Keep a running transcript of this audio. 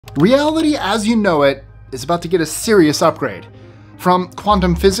Reality as you know it is about to get a serious upgrade. From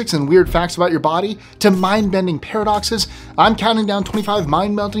quantum physics and weird facts about your body to mind-bending paradoxes, I'm counting down 25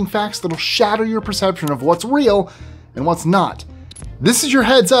 mind-melting facts that'll shatter your perception of what's real and what's not. This is your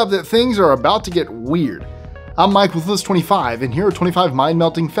heads up that things are about to get weird. I'm Mike with List 25, and here are 25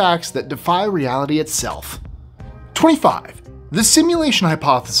 mind-melting facts that defy reality itself. 25. The simulation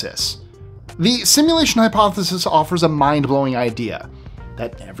hypothesis. The simulation hypothesis offers a mind-blowing idea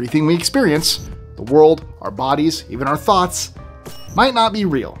that everything we experience, the world, our bodies, even our thoughts, might not be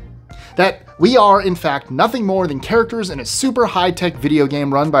real. That we are, in fact, nothing more than characters in a super high-tech video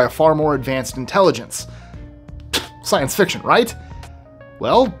game run by a far more advanced intelligence. Science fiction, right?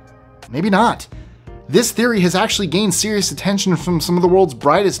 Well, maybe not. This theory has actually gained serious attention from some of the world's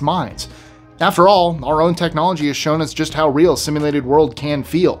brightest minds. After all, our own technology has shown us just how real a simulated world can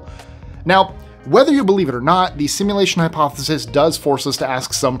feel. Now, whether you believe it or not, the simulation hypothesis does force us to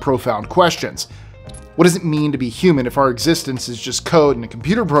ask some profound questions. What does it mean to be human if our existence is just code in a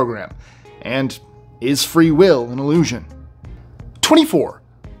computer program? And is free will an illusion? 24.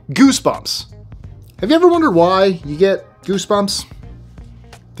 Goosebumps. Have you ever wondered why you get goosebumps?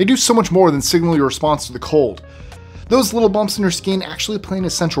 They do so much more than signal your response to the cold. Those little bumps in your skin actually play an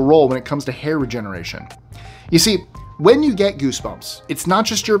essential role when it comes to hair regeneration. You see, when you get goosebumps, it's not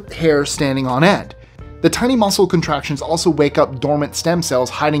just your hair standing on end. The tiny muscle contractions also wake up dormant stem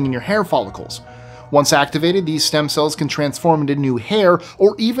cells hiding in your hair follicles. Once activated, these stem cells can transform into new hair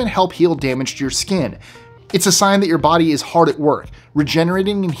or even help heal damage to your skin. It's a sign that your body is hard at work,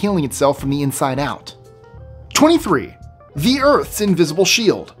 regenerating and healing itself from the inside out. 23. The Earth's invisible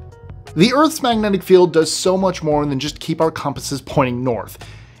shield. The Earth's magnetic field does so much more than just keep our compasses pointing north.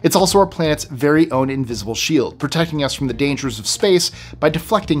 It's also our planet's very own invisible shield, protecting us from the dangers of space by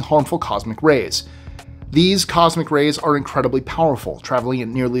deflecting harmful cosmic rays. These cosmic rays are incredibly powerful, traveling at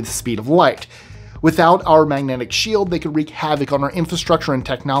nearly the speed of light. Without our magnetic shield, they could wreak havoc on our infrastructure and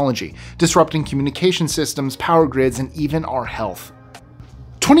technology, disrupting communication systems, power grids, and even our health.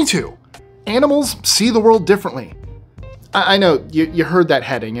 22. Animals see the world differently. I know, you heard that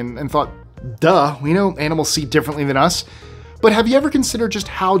heading and thought, duh, we know animals see differently than us. But have you ever considered just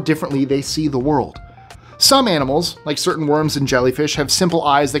how differently they see the world? Some animals, like certain worms and jellyfish, have simple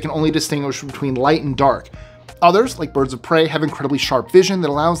eyes that can only distinguish between light and dark. Others, like birds of prey, have incredibly sharp vision that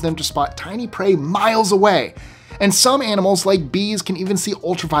allows them to spot tiny prey miles away. And some animals, like bees, can even see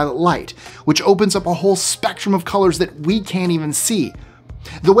ultraviolet light, which opens up a whole spectrum of colors that we can't even see.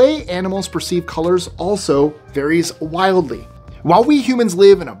 The way animals perceive colors also varies wildly. While we humans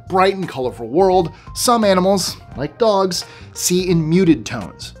live in a bright and colorful world, some animals, like dogs, see in muted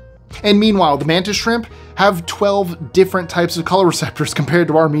tones. And meanwhile, the mantis shrimp have 12 different types of color receptors compared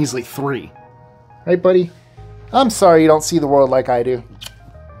to our measly 3. Right, buddy? I'm sorry you don't see the world like I do.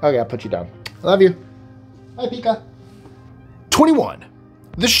 Okay, I'll put you down. Love you. Bye, Pika. 21.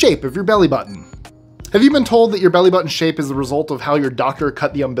 The shape of your belly button. Have you been told that your belly button shape is the result of how your doctor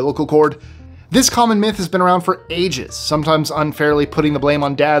cut the umbilical cord? This common myth has been around for ages, sometimes unfairly putting the blame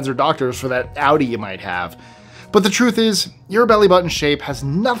on dads or doctors for that Audi you might have. But the truth is, your belly button shape has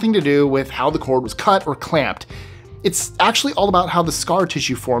nothing to do with how the cord was cut or clamped. It's actually all about how the scar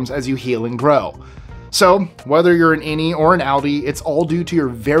tissue forms as you heal and grow. So, whether you're an innie or an outie, it's all due to your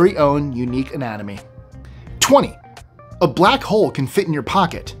very own unique anatomy. 20. A black hole can fit in your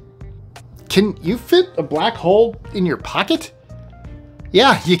pocket. Can you fit a black hole in your pocket?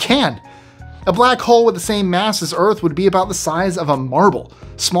 Yeah, you can. A black hole with the same mass as Earth would be about the size of a marble,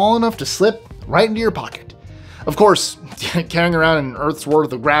 small enough to slip right into your pocket. Of course, carrying around an Earth's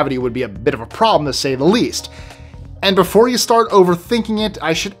worth of gravity would be a bit of a problem to say the least. And before you start overthinking it,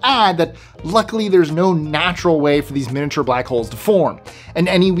 I should add that luckily there's no natural way for these miniature black holes to form, and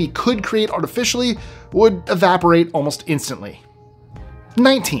any we could create artificially would evaporate almost instantly.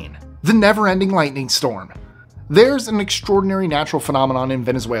 19. The never-ending lightning storm. There's an extraordinary natural phenomenon in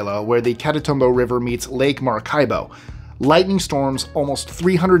Venezuela where the Catatumbo River meets Lake Maracaibo. Lightning storms almost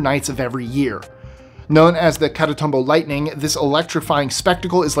 300 nights of every year. Known as the Catatumbo Lightning, this electrifying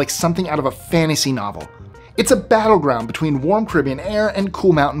spectacle is like something out of a fantasy novel. It's a battleground between warm Caribbean air and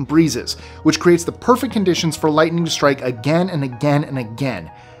cool mountain breezes, which creates the perfect conditions for lightning to strike again and again and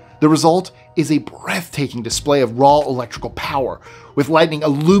again. The result is a breathtaking display of raw electrical power, with lightning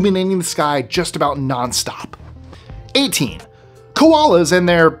illuminating the sky just about non-stop. 18. Koalas and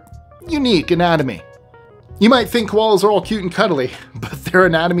their unique anatomy. You might think koalas are all cute and cuddly, but their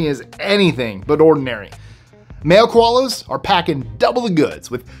anatomy is anything but ordinary. Male koalas are packing double the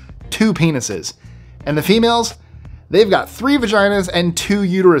goods with 2 penises, and the females, they've got 3 vaginas and 2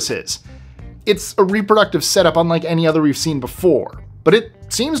 uteruses. It's a reproductive setup unlike any other we've seen before, but it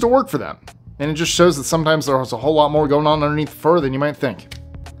seems to work for them. And it just shows that sometimes there's a whole lot more going on underneath the fur than you might think.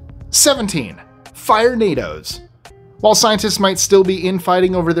 17. Firenados. While scientists might still be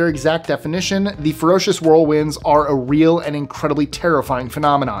infighting over their exact definition, the ferocious whirlwinds are a real and incredibly terrifying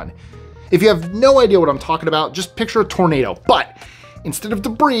phenomenon. If you have no idea what I'm talking about, just picture a tornado, but instead of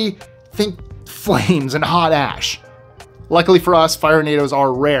debris, think flames and hot ash. Luckily for us, firenados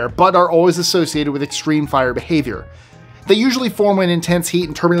are rare, but are always associated with extreme fire behavior. They usually form when intense heat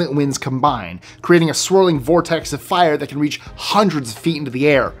and turbulent winds combine, creating a swirling vortex of fire that can reach hundreds of feet into the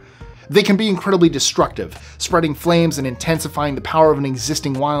air. They can be incredibly destructive, spreading flames and intensifying the power of an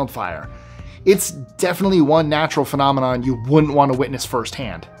existing wildfire. It's definitely one natural phenomenon you wouldn't want to witness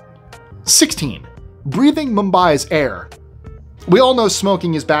firsthand. 16. Breathing Mumbai's air. We all know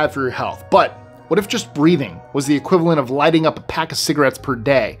smoking is bad for your health, but what if just breathing was the equivalent of lighting up a pack of cigarettes per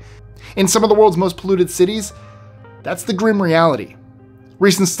day? In some of the world's most polluted cities, that's the grim reality.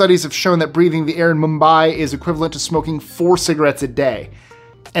 Recent studies have shown that breathing the air in Mumbai is equivalent to smoking 4 cigarettes a day.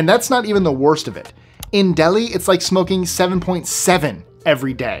 And that's not even the worst of it. In Delhi, it's like smoking 7.7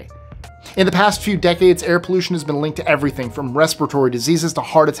 every day. In the past few decades, air pollution has been linked to everything from respiratory diseases to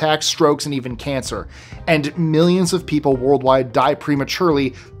heart attacks, strokes, and even cancer. And millions of people worldwide die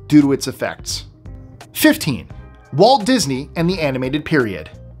prematurely due to its effects. 15. Walt Disney and the animated period.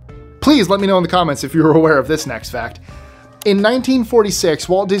 Please let me know in the comments if you were aware of this next fact. In 1946,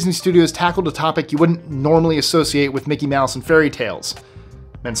 Walt Disney Studios tackled a topic you wouldn't normally associate with Mickey Mouse and fairy tales: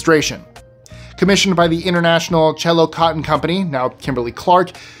 menstruation. Commissioned by the International Cello Cotton Company, now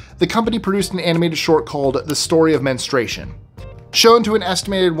Kimberly-Clark, the company produced an animated short called The Story of Menstruation. Shown to an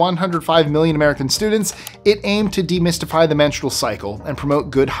estimated 105 million American students, it aimed to demystify the menstrual cycle and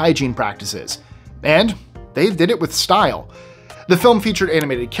promote good hygiene practices. And they did it with style. The film featured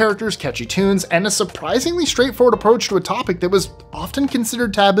animated characters, catchy tunes, and a surprisingly straightforward approach to a topic that was often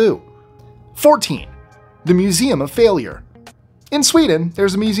considered taboo. 14. The Museum of Failure. In Sweden,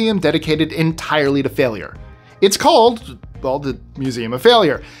 there's a museum dedicated entirely to failure. It's called, well, the Museum of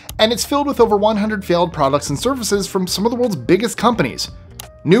Failure, and it's filled with over 100 failed products and services from some of the world's biggest companies.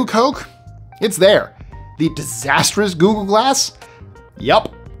 New Coke? It's there. The disastrous Google Glass?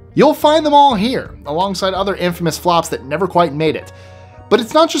 Yup. You'll find them all here, alongside other infamous flops that never quite made it. But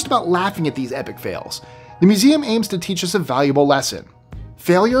it's not just about laughing at these epic fails. The museum aims to teach us a valuable lesson.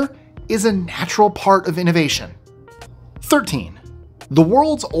 Failure is a natural part of innovation. 13. The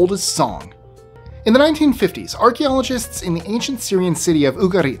world's oldest song. In the 1950s, archaeologists in the ancient Syrian city of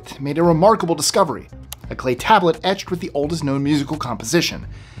Ugarit made a remarkable discovery: a clay tablet etched with the oldest known musical composition,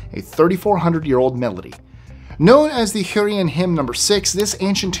 a 3,400-year-old melody. Known as the Hurrian Hymn No. 6, this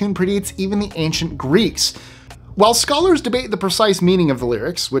ancient tune predates even the ancient Greeks. While scholars debate the precise meaning of the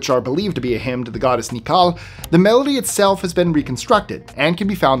lyrics, which are believed to be a hymn to the goddess Nikal, the melody itself has been reconstructed and can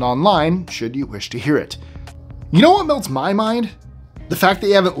be found online should you wish to hear it. You know what melts my mind? The fact that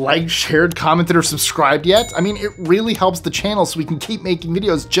you haven't liked, shared, commented, or subscribed yet. I mean, it really helps the channel so we can keep making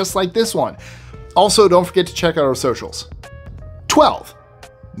videos just like this one. Also, don't forget to check out our socials. 12.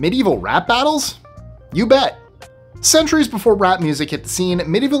 Medieval rap battles? You bet. Centuries before rap music hit the scene,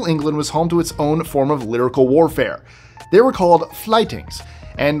 medieval England was home to its own form of lyrical warfare. They were called flytings,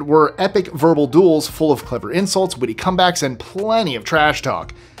 and were epic verbal duels full of clever insults, witty comebacks, and plenty of trash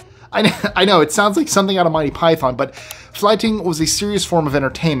talk. I know, it sounds like something out of Monty Python, but flyting was a serious form of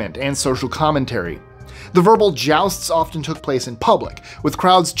entertainment and social commentary. The verbal jousts often took place in public, with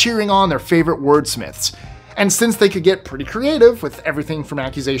crowds cheering on their favorite wordsmiths. And since they could get pretty creative, with everything from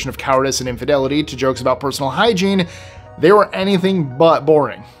accusation of cowardice and infidelity to jokes about personal hygiene, they were anything but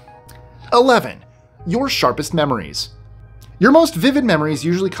boring. 11. Your sharpest memories. Your most vivid memories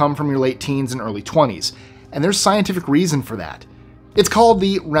usually come from your late teens and early 20s, and there's scientific reason for that. It's called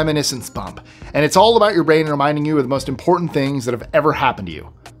the reminiscence bump, and it's all about your brain reminding you of the most important things that have ever happened to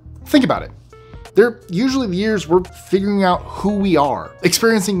you. Think about it. They're usually the years we're figuring out who we are,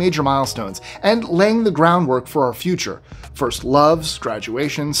 experiencing major milestones, and laying the groundwork for our future. First loves,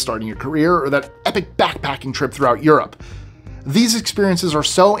 graduations, starting your career, or that epic backpacking trip throughout Europe. These experiences are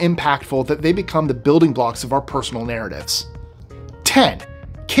so impactful that they become the building blocks of our personal narratives. 10.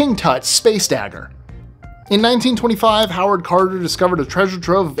 King Tut's Space Dagger. In 1925, Howard Carter discovered a treasure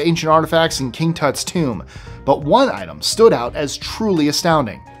trove of ancient artifacts in King Tut's tomb, but one item stood out as truly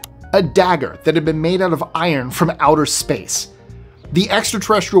astounding: a dagger that had been made out of iron from outer space. The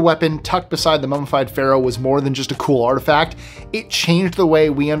extraterrestrial weapon tucked beside the mummified pharaoh was more than just a cool artifact, it changed the way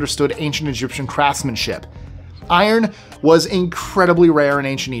we understood ancient Egyptian craftsmanship. Iron was incredibly rare in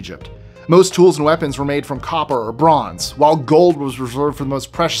ancient Egypt. Most tools and weapons were made from copper or bronze, while gold was reserved for the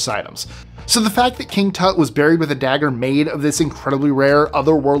most precious items. So the fact that King Tut was buried with a dagger made of this incredibly rare,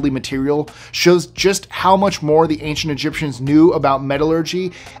 otherworldly material shows just how much more the ancient Egyptians knew about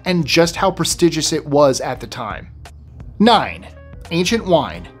metallurgy and just how prestigious it was at the time. 9. Ancient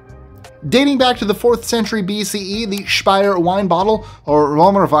wine. Dating back to the 4th century BCE, the Speyer wine bottle, or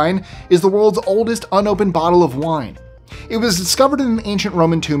Romerwein, is the world's oldest unopened bottle of wine. It was discovered in an ancient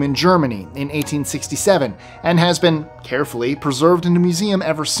Roman tomb in Germany in 1867 and has been carefully preserved in a museum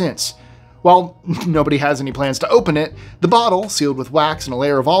ever since. While nobody has any plans to open it, the bottle, sealed with wax and a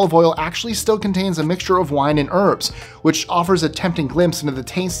layer of olive oil, actually still contains a mixture of wine and herbs, which offers a tempting glimpse into the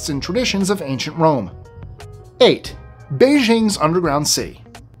tastes and traditions of ancient Rome. 8. Beijing's underground sea.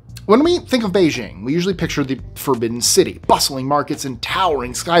 When we think of Beijing, we usually picture the Forbidden City, bustling markets and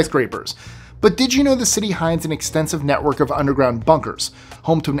towering skyscrapers. But did you know the city hides an extensive network of underground bunkers,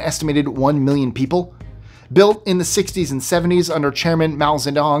 home to an estimated 1 million people? Built in the 60s and 70s under Chairman Mao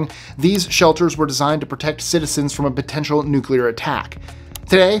Zedong, these shelters were designed to protect citizens from a potential nuclear attack.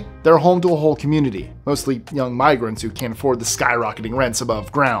 Today, they're home to a whole community, mostly young migrants who can't afford the skyrocketing rents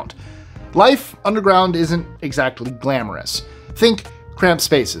above ground. Life underground isn't exactly glamorous. Think cramped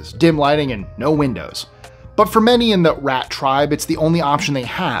spaces, dim lighting, and no windows. But for many in the rat tribe, it's the only option they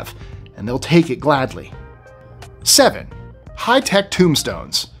have, and they'll take it gladly. 7. High-tech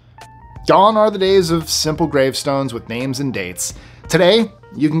tombstones. Gone are the days of simple gravestones with names and dates. Today,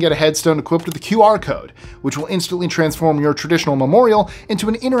 you can get a headstone equipped with a QR code, which will instantly transform your traditional memorial into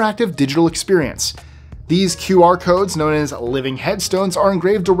an interactive digital experience. These QR codes, known as living headstones, are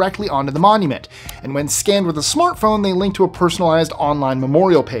engraved directly onto the monument, and when scanned with a smartphone, they link to a personalized online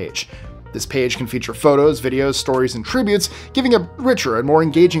memorial page. This page can feature photos, videos, stories, and tributes, giving a richer and more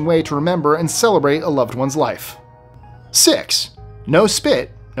engaging way to remember and celebrate a loved one's life. 6. No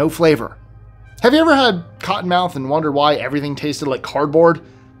spit, no flavor. Have you ever had cottonmouth and wondered why everything tasted like cardboard?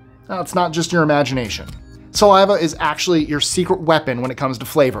 Well, it's not just your imagination. Saliva is actually your secret weapon when it comes to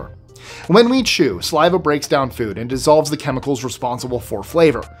flavor. When we chew, saliva breaks down food and dissolves the chemicals responsible for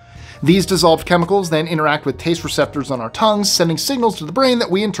flavor. These dissolved chemicals then interact with taste receptors on our tongues, sending signals to the brain that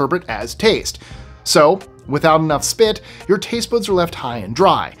we interpret as taste. So, without enough spit, your taste buds are left high and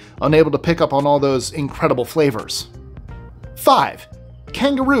dry, unable to pick up on all those incredible flavors. 5.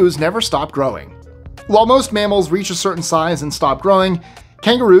 Kangaroos never stop growing. While most mammals reach a certain size and stop growing,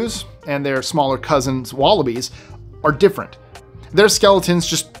 kangaroos, and their smaller cousins wallabies, are different. Their skeletons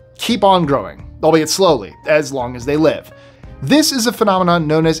just keep on growing, albeit slowly, as long as they live. This is a phenomenon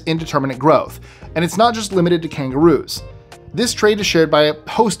known as indeterminate growth, and it's not just limited to kangaroos. This trait is shared by a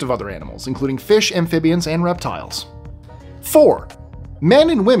host of other animals, including fish, amphibians, and reptiles. 4. Men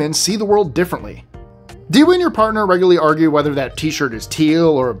and women see the world differently. Do you and your partner regularly argue whether that t-shirt is teal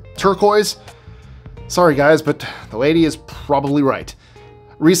or turquoise? Sorry guys, but the lady is probably right.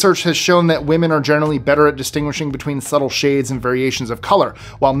 Research has shown that women are generally better at distinguishing between subtle shades and variations of color,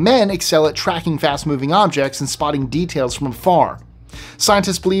 while men excel at tracking fast-moving objects and spotting details from afar.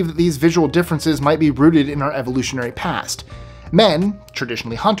 Scientists believe that these visual differences might be rooted in our evolutionary past. Men,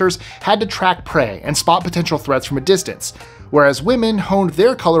 traditionally hunters, had to track prey and spot potential threats from a distance, whereas women honed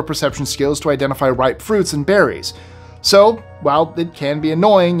their color perception skills to identify ripe fruits and berries. So, while it can be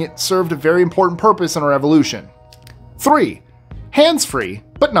annoying, it served a very important purpose in our evolution. 3. Hands-free,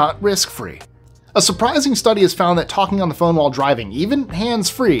 but not risk-free. A surprising study has found that talking on the phone while driving, even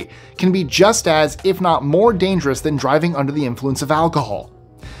hands-free, can be just as, if not more dangerous than driving under the influence of alcohol.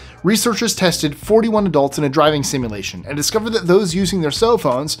 Researchers tested 41 adults in a driving simulation and discovered that those using their cell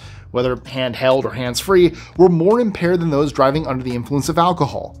phones, whether handheld or hands-free, were more impaired than those driving under the influence of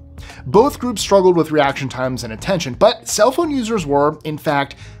alcohol. Both groups struggled with reaction times and attention, but cell phone users were, in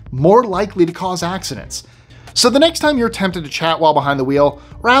fact, more likely to cause accidents. So the next time you're tempted to chat while behind the wheel,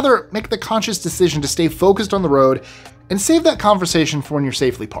 rather make the conscious decision to stay focused on the road and save that conversation for when you're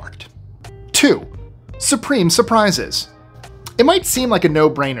safely parked. 2. Supreme surprises. It might seem like a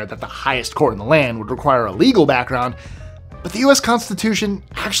no-brainer that the highest court in the land would require a legal background, but the US Constitution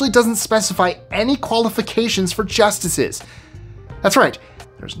actually doesn't specify any qualifications for justices. That's right,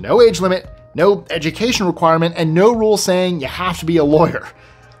 there's no age limit, no education requirement, and no rule saying you have to be a lawyer.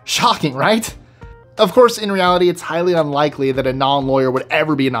 Shocking, right? Of course, in reality, it's highly unlikely that a non-lawyer would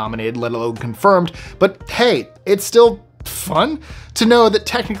ever be nominated, let alone confirmed, but hey, it's still fun to know that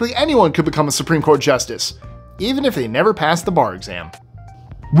technically anyone could become a Supreme Court justice, even if they never passed the bar exam.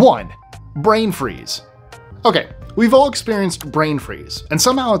 1. Brain freeze. Okay, we've all experienced brain freeze, and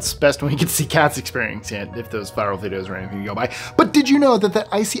somehow it's best when we can see cats experiencing it, if those viral videos or anything you go by. But did you know that that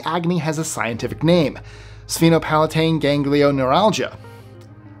icy agony has a scientific name? Sphenopalatine ganglioneuralgia.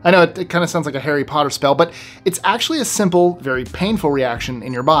 I know it kind of sounds like a Harry Potter spell, but it's actually a simple, very painful reaction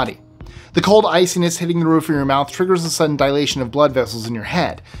in your body. The cold iciness hitting the roof of your mouth triggers a sudden dilation of blood vessels in your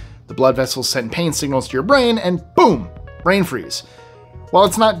head. The blood vessels send pain signals to your brain, and boom, brain freeze. While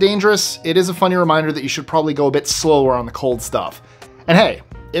it's not dangerous, it is a funny reminder that you should probably go a bit slower on the cold stuff. And hey,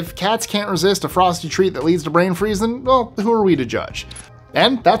 if cats can't resist a frosty treat that leads to brain freeze, then, well, who are we to judge?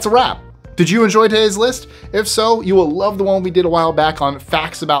 And that's a wrap. Did you enjoy today's list? If so, you will love the one we did a while back on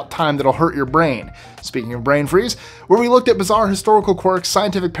facts about time that'll hurt your brain. Speaking of brain freeze, where we looked at bizarre historical quirks,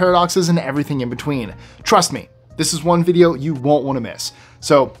 scientific paradoxes, and everything in between. Trust me, this is one video you won't want to miss.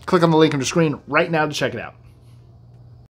 So click on the link on the screen right now to check it out.